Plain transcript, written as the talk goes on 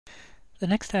The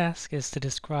next task is to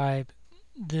describe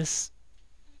this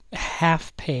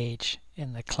half page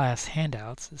in the class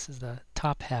handouts. This is the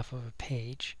top half of a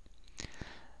page.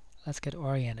 Let's get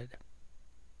oriented.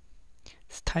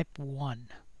 It's type 1.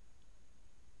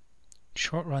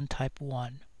 Short run type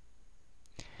 1.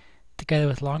 Together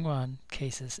with long run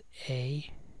cases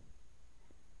A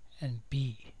and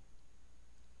B.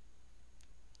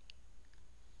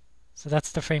 So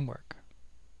that's the framework.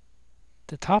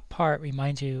 The top part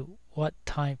reminds you what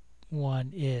type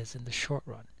 1 is in the short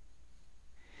run.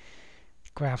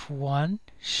 Graph 1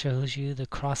 shows you the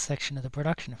cross-section of the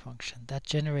production function. That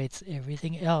generates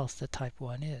everything else that type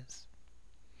 1 is.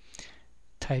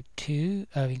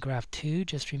 Graph 2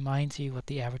 just reminds you what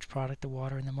the average product of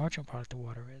water and the marginal product of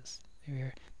water is.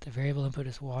 The variable input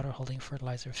is water holding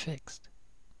fertilizer fixed.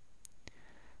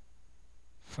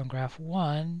 From graph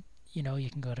 1, you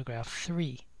can go to graph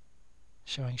 3,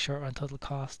 showing short-run total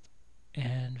cost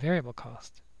and variable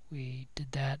cost. We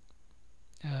did that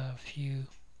a few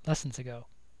lessons ago.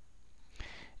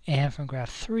 And from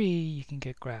graph 3, you can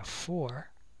get graph 4,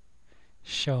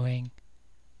 showing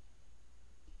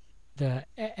the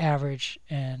average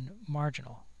and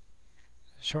marginal.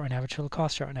 Short-run average total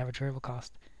cost, short-run average variable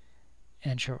cost,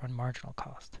 and short-run marginal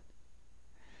cost.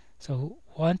 So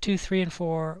 1, 2, 3, and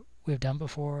 4 we've done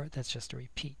before. That's just a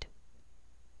repeat.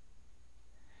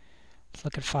 Let's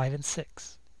look at 5 and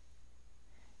 6.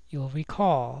 You'll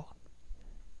recall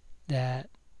that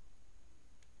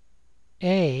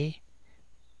A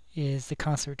is the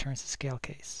constant returns to scale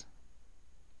case.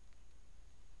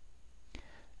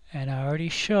 And I already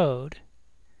showed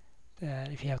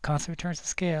that if you have constant returns to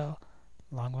scale,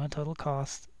 long run total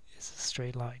cost is a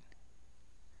straight line.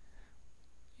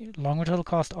 Long run total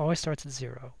cost always starts at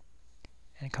 0,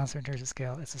 and constant returns to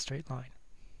scale is a straight line.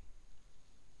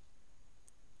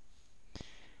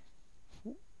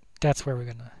 That's where we're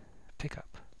going to pick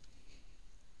up.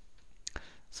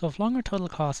 So if long run total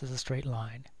cost is a straight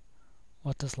line,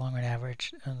 what does long run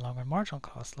average and long run marginal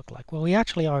cost look like? Well, we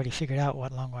actually already figured out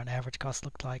what long run average cost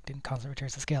looked like in constant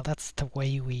returns to scale. That's the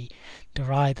way we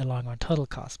derived the long run total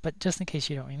cost. But just in case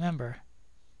you don't remember,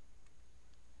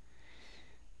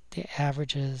 the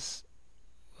averages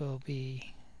will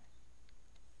be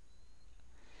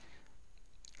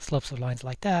slopes of lines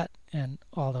like that, and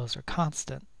all those are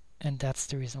constant. And that's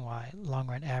the reason why long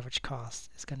run average cost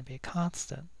is going to be a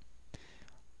constant.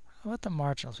 How about the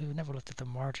marginals? We've never looked at the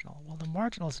marginal. Well, the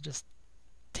marginals are just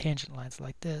tangent lines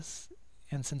like this.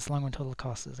 And since long run total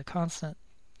cost is a constant,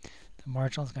 the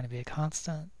marginal is going to be a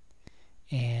constant.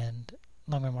 And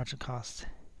long run marginal cost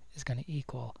is going to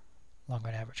equal long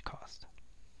run average cost.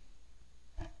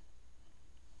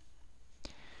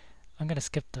 I'm going to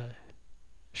skip the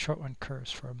short run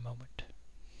curves for a moment.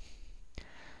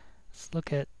 Let's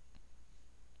look at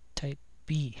type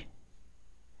B.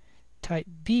 Type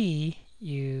B,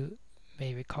 you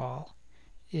may recall,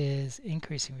 is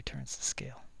increasing returns to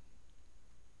scale.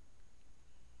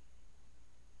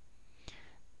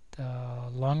 The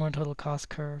long run total cost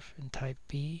curve in type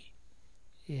B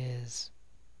is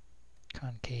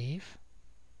concave.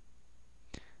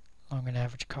 Long run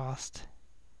average cost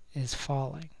is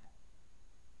falling.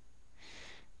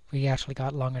 We actually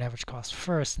got long run average cost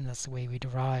first, and that's the way we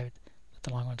derived that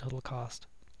the long run total cost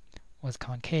was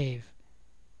concave.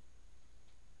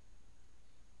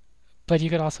 But you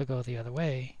could also go the other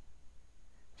way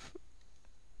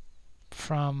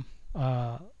from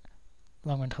long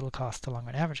run total cost to long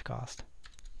run average cost.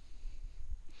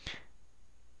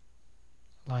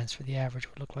 Lines for the average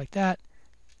would look like that.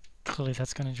 Clearly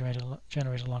that's going to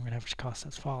generate a long run average cost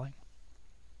that's falling.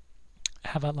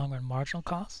 How about long run marginal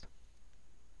cost?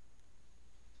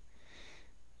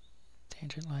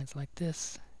 Tangent lines like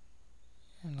this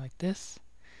and like this.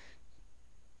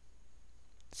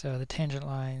 So the tangent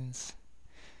lines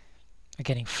are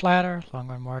getting flatter. Long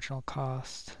run marginal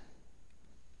cost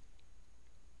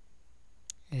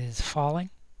is falling.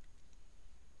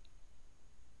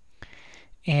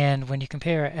 And when you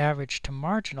compare average to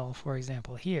marginal, for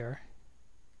example here,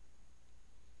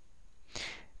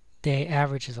 the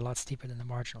average is a lot steeper than the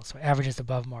marginal. So average is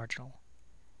above marginal.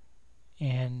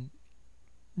 And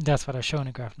that's what I've shown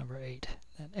in graph number 8.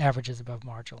 That average is above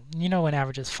marginal. You know, when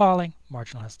average is falling,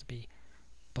 marginal has to be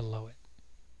below it.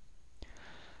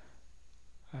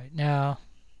 All right, now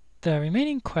the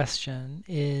remaining question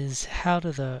is, how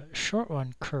do the short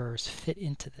run curves fit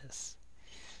into this?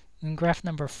 In graph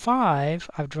number 5,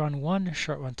 I've drawn one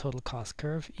short run total cost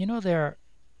curve. You know, there are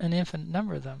an infinite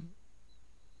number of them,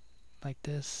 like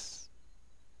this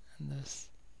and this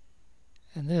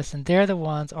and this, and they're the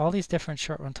ones, all these different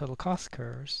short run total cost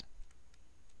curves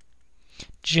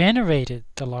generated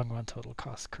the long run total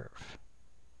cost curve.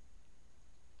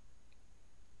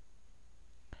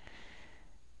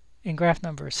 in graph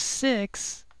number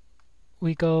 6,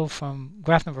 we go from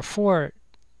graph number 4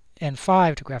 and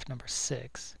 5 to graph number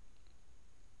 6.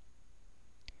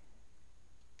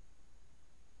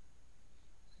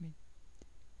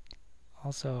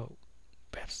 Also,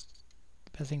 perhaps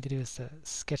the best thing to do is to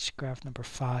sketch graph number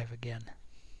 5 again.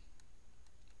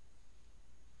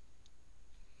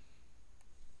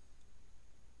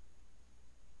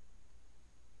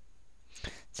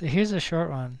 So here's a short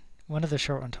run, one of the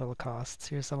short run total costs.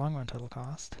 Here's the long run total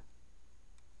cost.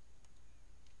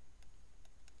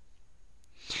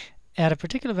 At a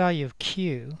particular value of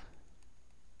Q,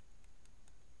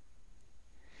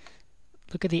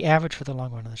 look at the average for the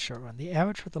long run and the short run. The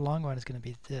average for the long run is going to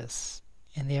be this,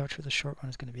 and the average for the short run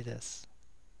is going to be this.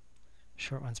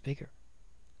 Short run's bigger.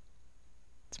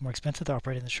 It's more expensive to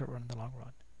operate in the short run than the long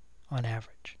run, on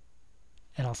average,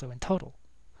 and also in total.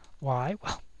 Why?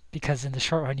 Well, because in the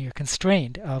short run you're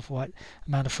constrained of what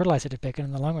amount of fertilizer to pick, and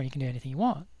in the long run you can do anything you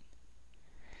want.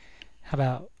 How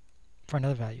about for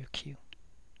another value of Q?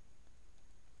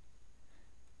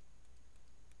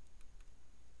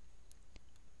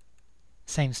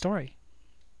 Same story.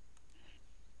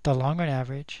 The long run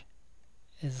average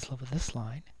is the slope of this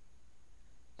line.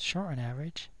 The short run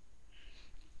average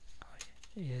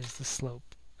is the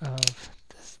slope of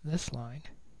this line.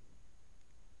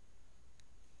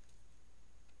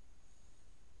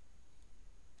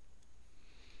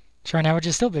 Short run average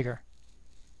is still bigger.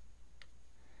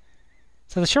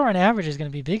 So the short run average is going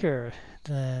to be bigger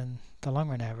than the long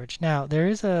run average. Now there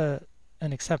is an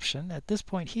exception. At this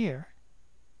point here,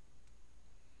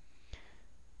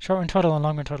 short run total and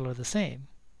long run total are the same.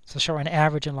 So short run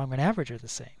average and long run average are the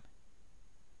same.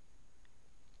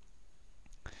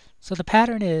 So the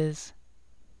pattern is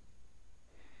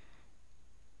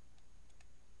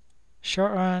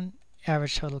short run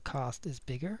average total cost is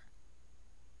bigger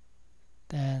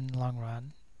than long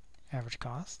run average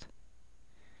cost.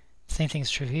 Same thing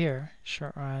is true here.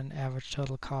 Short run average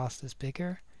total cost is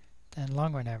bigger than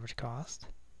long run average cost.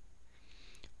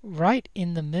 Right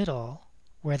in the middle,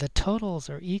 where the totals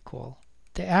are equal,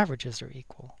 the averages are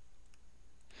equal.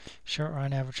 Short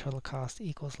run average total cost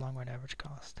equals long run average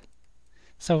cost.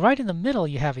 So right in the middle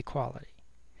you have equality.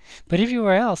 But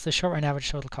everywhere else the short run average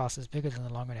total cost is bigger than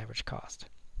the long run average cost.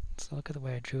 So look at the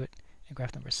way I drew it in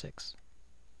graph number 6.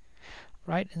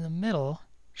 Right in the middle,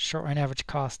 short run average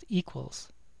cost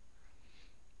equals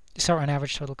short run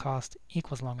average total cost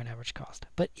equals long run average cost.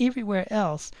 But everywhere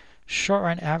else, short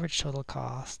run average total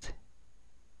cost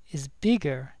is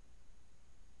bigger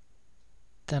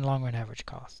than long run average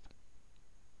cost.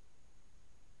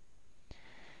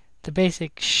 The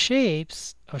basic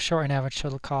shapes of short run average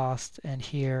total cost and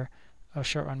here of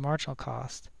short run marginal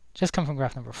cost just come from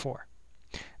graph number 4.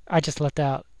 I just left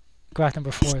out graph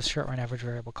number 4's short run average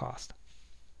variable cost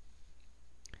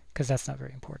because that's not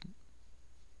very important.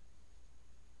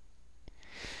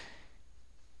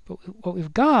 But what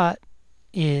we've got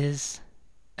is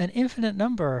an infinite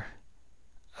number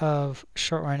of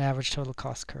short run average total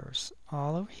cost curves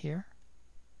all over here.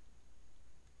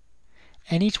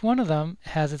 And each one of them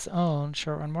has its own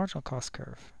short run marginal cost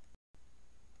curve.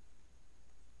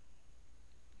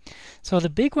 So the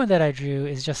big one that I drew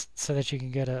is just so that you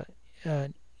can get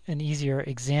an easier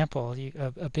example,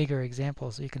 a bigger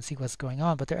example, so you can see what's going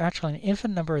on. But there are actually an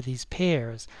infinite number of these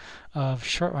pairs of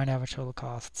short run average total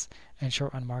costs and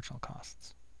short run marginal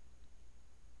costs.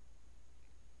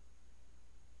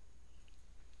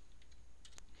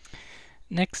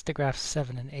 Next to graphs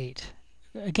 7 and 8.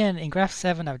 Again, in graph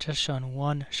 7 I've just shown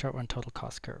one short run total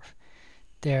cost curve.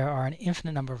 There are an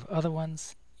infinite number of other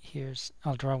ones.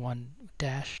 I'll draw one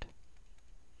dashed.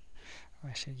 Or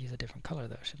I should use a different color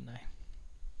though, shouldn't I?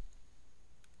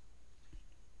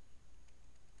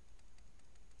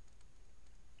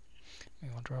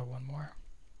 Maybe I'll draw one more.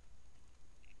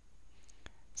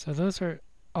 So those are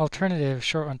alternative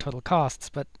short run total costs,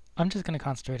 but I'm just going to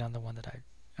concentrate on the one that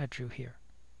I drew here.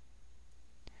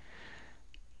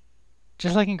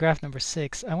 Just like in graph number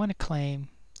 6, I want to claim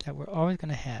that we're always going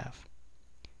to have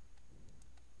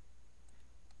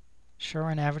short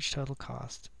run average total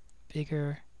cost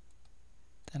bigger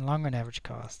than long run average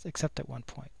cost, except at one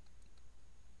point.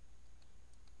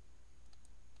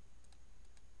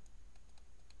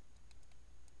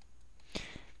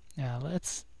 Now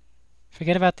let's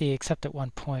forget about the except at one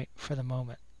point for the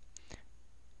moment.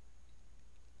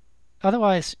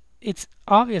 Otherwise, it's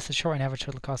obvious that short run average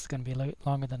total cost is going to be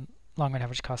longer than long run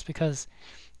average cost, because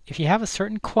if you have a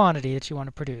certain quantity that you want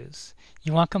to produce,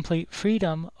 you want complete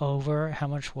freedom over how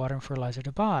much water and fertilizer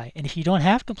to buy. And if you don't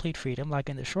have complete freedom, like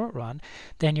in the short run,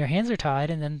 then your hands are tied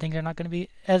and then things are not going to be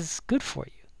as good for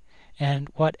you. And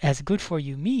what as good for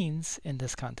you means in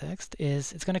this context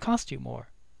is it's going to cost you more.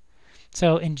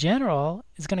 So in general,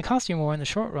 it's going to cost you more in the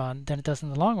short run than it does in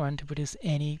the long run to produce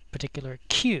any particular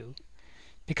Q,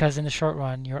 because in the short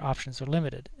run your options are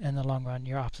limited. In the long run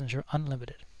your options are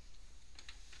unlimited.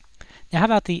 Now how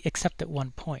about the except at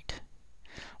one point?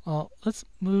 Well, let's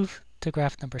move to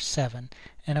graph number 7,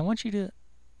 and I want you to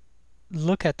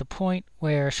look at the point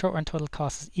where short run total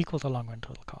cost is equal to long run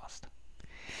total cost.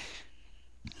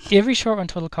 Every short run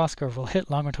total cost curve will hit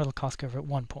long run total cost curve at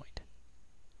one point.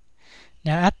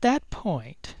 Now at that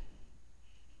point,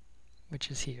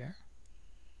 which is here,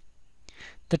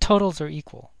 the totals are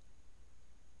equal.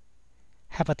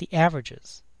 How about the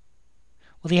averages?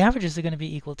 Well, the averages are going to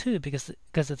be equal too, because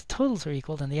if the totals are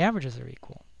equal, then the averages are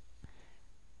equal.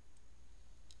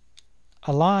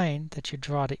 A line that you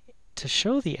draw to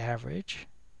show the average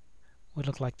would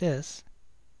look like this.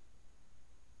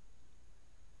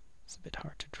 It's a bit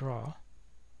hard to draw.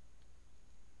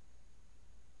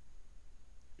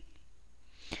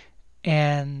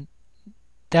 And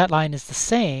that line is the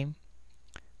same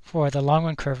for the long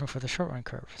run curve and for the short run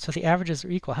curve. So the averages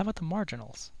are equal. How about the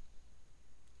marginals?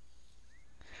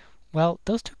 Well,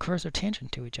 those two curves are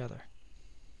tangent to each other.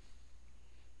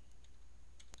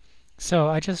 So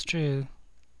I just drew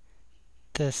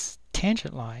this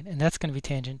tangent line, and that's going to be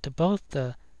tangent to both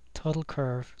the total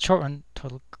curve, short run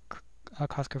total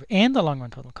cost curve, and the long run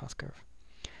total cost curve.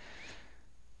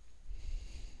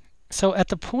 So at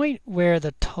the point where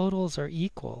the totals are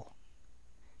equal,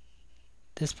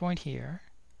 this point here,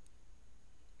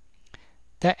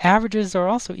 the averages are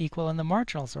also equal and the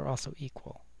marginals are also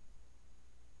equal.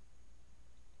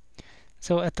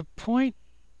 So at the point,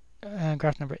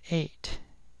 graph number 8,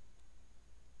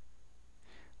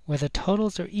 where the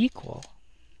totals are equal,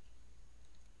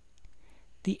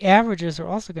 the averages are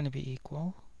also going to be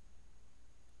equal,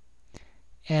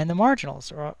 and the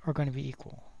marginals are going to be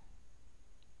equal.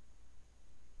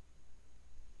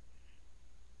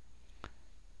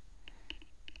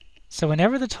 So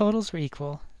whenever the totals are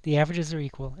equal, the averages are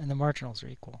equal, and the marginals are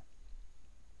equal.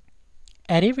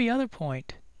 At every other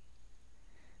point,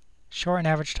 short run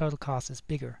average total cost is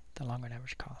bigger than long run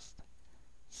average cost.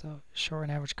 So short run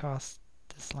average cost,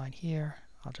 this line here,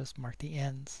 I'll just mark the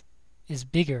ends, is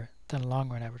bigger than long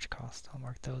run average cost. I'll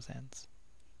mark those ends.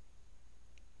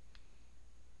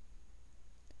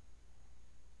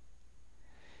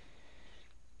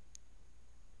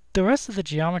 The rest of the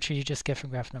geometry you just get from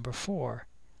graph number 4,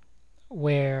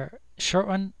 where short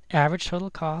run average total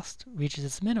cost reaches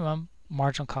its minimum,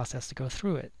 marginal cost has to go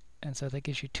through it. And so that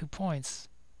gives you 2 points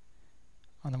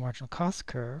on the marginal cost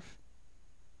curve,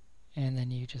 and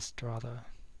then you just draw the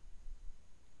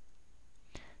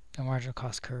marginal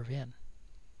cost curve in.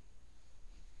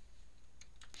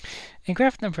 In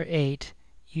graph number 8,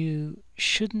 you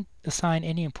shouldn't assign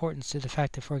any importance to the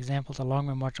fact that, for example, the long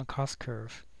run marginal cost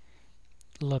curve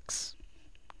looks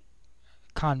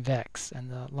convex, and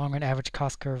the long run average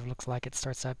cost curve looks like it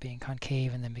starts out being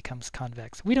concave and then becomes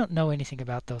convex. We don't know anything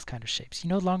about those kind of shapes. You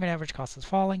know long run average cost is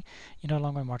falling, you know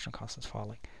long run marginal cost is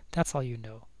falling. That's all you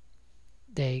know.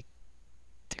 They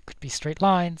could be straight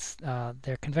lines,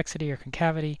 their convexity or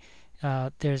concavity.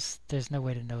 There's no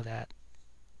way to know that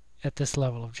at this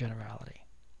level of generality.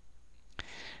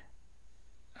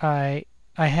 I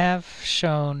have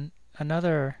shown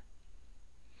another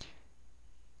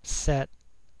set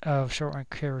of short run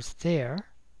curves there,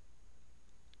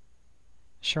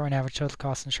 short run average total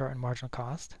cost and short run marginal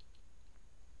cost,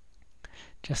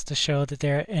 just to show that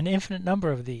there are an infinite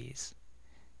number of these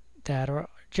that are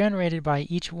generated by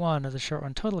each one of the short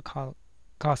run total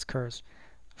cost curves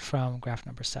from graph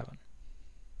number 7.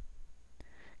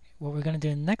 What we're going to do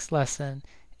in the next lesson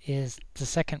is the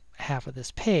second half of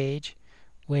this page,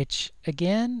 which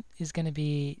again is going to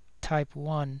be type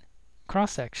 1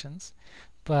 cross sections,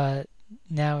 but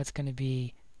now it's going to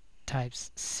be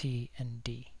types C and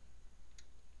D.